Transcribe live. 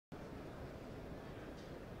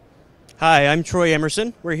Hi, I'm Troy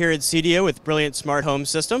Emerson. We're here at CEDIA with Brilliant Smart Home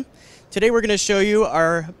System. Today we're going to show you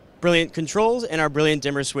our Brilliant controls and our Brilliant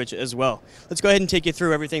dimmer switch as well. Let's go ahead and take you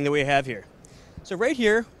through everything that we have here. So right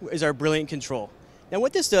here is our Brilliant control. Now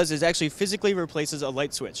what this does is actually physically replaces a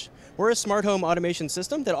light switch. We're a smart home automation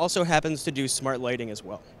system that also happens to do smart lighting as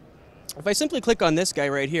well. If I simply click on this guy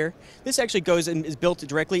right here, this actually goes and is built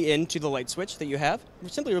directly into the light switch that you have.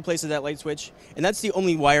 It simply replaces that light switch, and that's the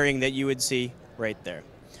only wiring that you would see right there.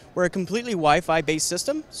 We're a completely Wi-Fi based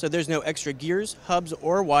system, so there's no extra gears, hubs,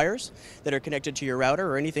 or wires that are connected to your router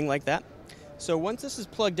or anything like that. So once this is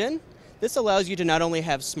plugged in, this allows you to not only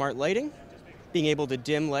have smart lighting, being able to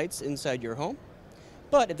dim lights inside your home,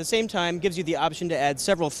 but at the same time gives you the option to add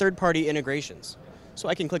several third-party integrations. So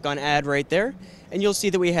I can click on Add right there, and you'll see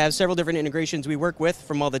that we have several different integrations we work with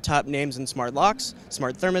from all the top names in smart locks,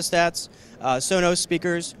 smart thermostats, Sonos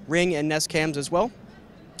speakers, Ring and Nest cams as well.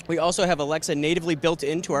 We also have Alexa natively built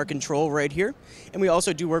into our control right here, and we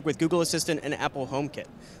also do work with Google Assistant and Apple HomeKit.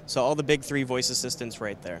 So all the big three voice assistants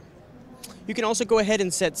right there. You can also go ahead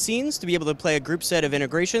and set scenes to be able to play a group set of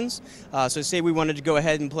integrations. So say we wanted to go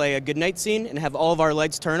ahead and play a goodnight scene and have all of our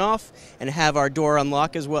lights turn off and have our door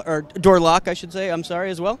unlock as well, or door lock I should say, I'm sorry,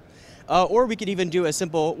 as well. Or we could even do a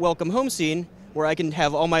simple welcome home scene where I can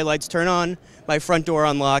have all my lights turn on, my front door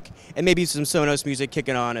unlock, and maybe some Sonos music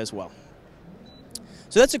kicking on as well.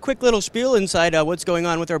 So that's a quick little spiel inside what's going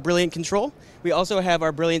on with our Brilliant control. We also have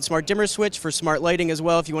our Brilliant Smart Dimmer switch for smart lighting as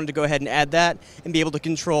well if you wanted to go ahead and add that and be able to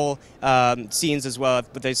control scenes as well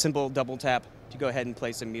with a simple double tap to go ahead and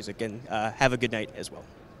play some music and have a good night as well.